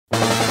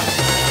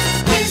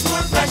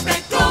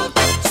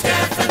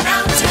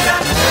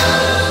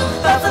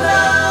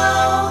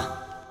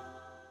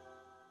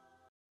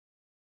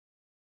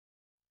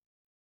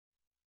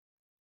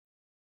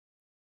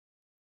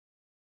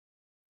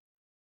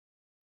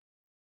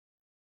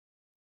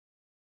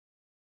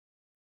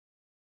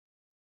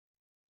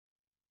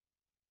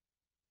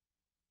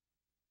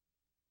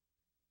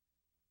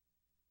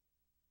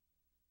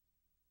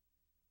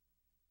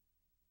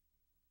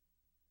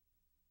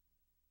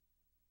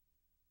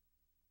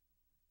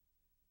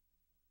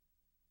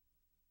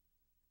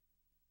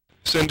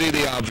Cindy,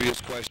 the obvious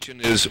question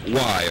is,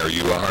 why are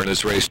you a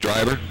harness race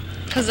driver?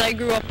 Because I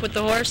grew up with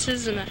the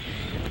horses, and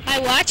I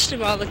watched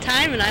them all the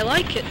time, and I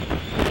like it.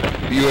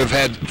 You have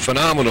had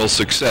phenomenal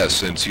success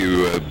since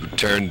you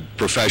turned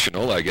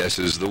professional, I guess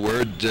is the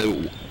word.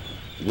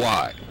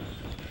 Why?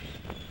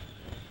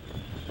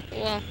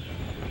 Well,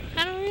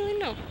 I don't really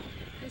know.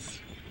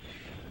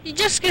 You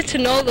just get to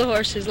know the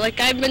horses. Like,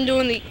 I've been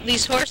doing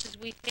these horses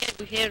we've had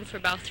them for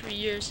about 3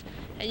 years,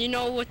 and you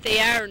know what they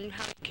are and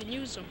how you can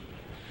use them.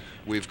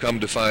 We've come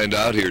to find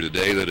out here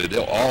today that it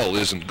all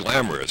isn't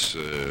glamorous.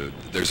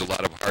 There's a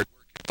lot of hard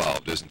work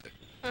involved, isn't there?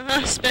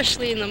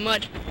 Especially in the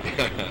mud.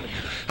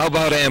 How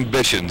about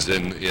ambitions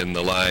in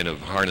the line of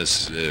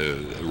harness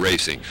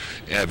racing?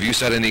 Have you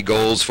set any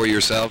goals for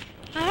yourself?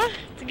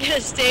 To get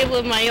a stable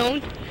of my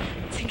own,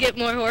 to get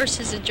more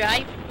horses to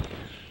drive.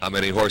 How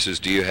many horses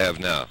do you have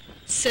now?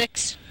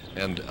 6.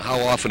 And how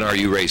often are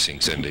you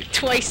racing, Cindy?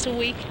 Twice a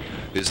week.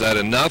 Is that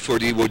enough, or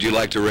would you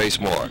like to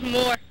race more?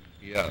 More.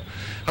 Yeah.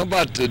 How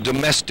about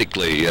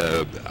domestically?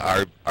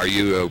 Are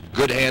you a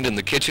good hand in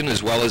the kitchen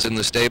as well as in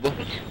the stable?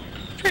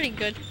 Pretty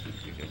good.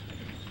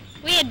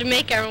 We had to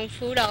make our own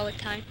food all the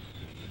time.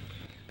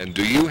 And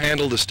do you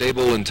handle the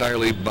stable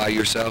entirely by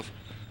yourself?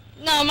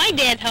 No, my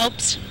dad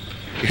helps.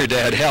 Your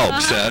dad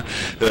helps, huh?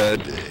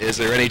 Is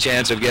there any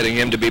chance of getting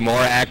him to be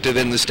more active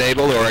in the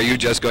stable, or are you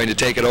just going to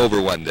take it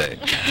over one day?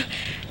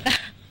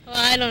 Well,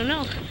 I don't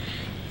know.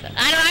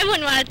 I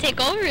wouldn't want to take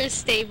over his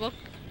stable.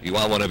 You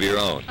want one of your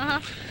own?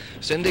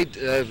 Cindy,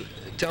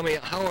 tell me,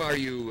 how are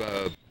you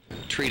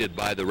treated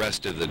by the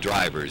rest of the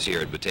drivers here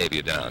at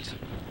Batavia Downs?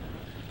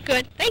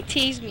 Good. They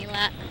tease me a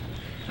lot.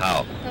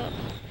 How?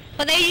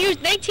 Well,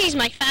 they tease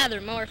my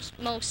father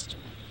most.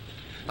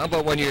 How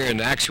about when you're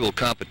in actual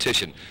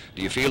competition?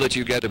 Do you feel that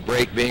you get a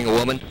break being a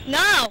woman?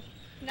 No,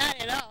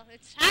 not at all.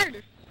 It's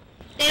harder.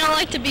 They don't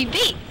like to be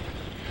beat.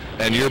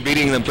 And you're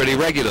beating them pretty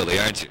regularly,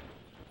 aren't you?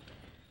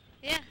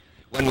 Yeah.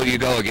 When will you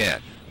go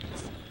again?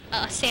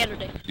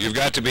 Saturday. You've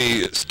got to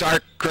be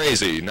stark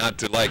crazy not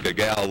to like a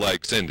gal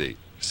like Cindy.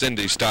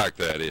 Cindy Stark,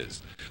 that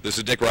is. This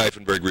is Dick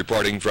Rifenburg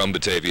reporting from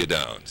Batavia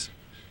Downs.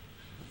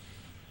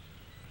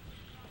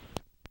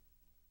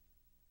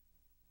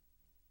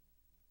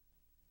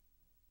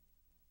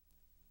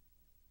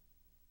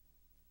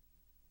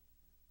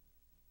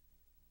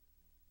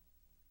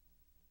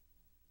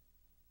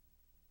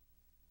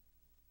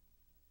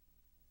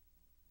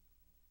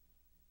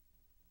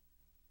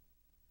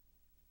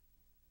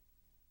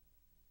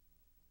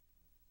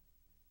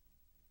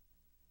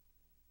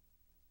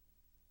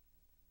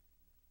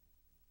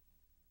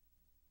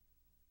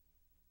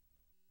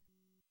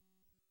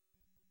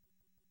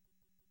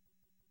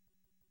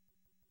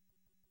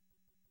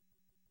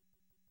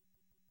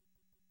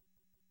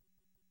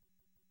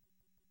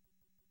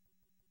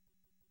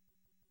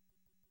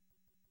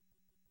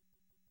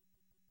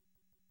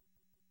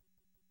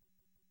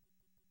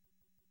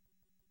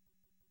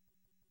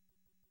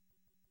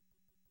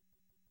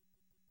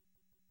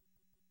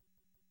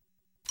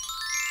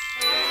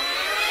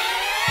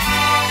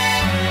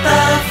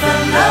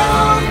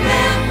 Buffalo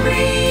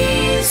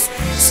Memories,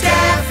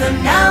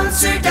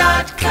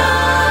 StaffAnnouncer.com.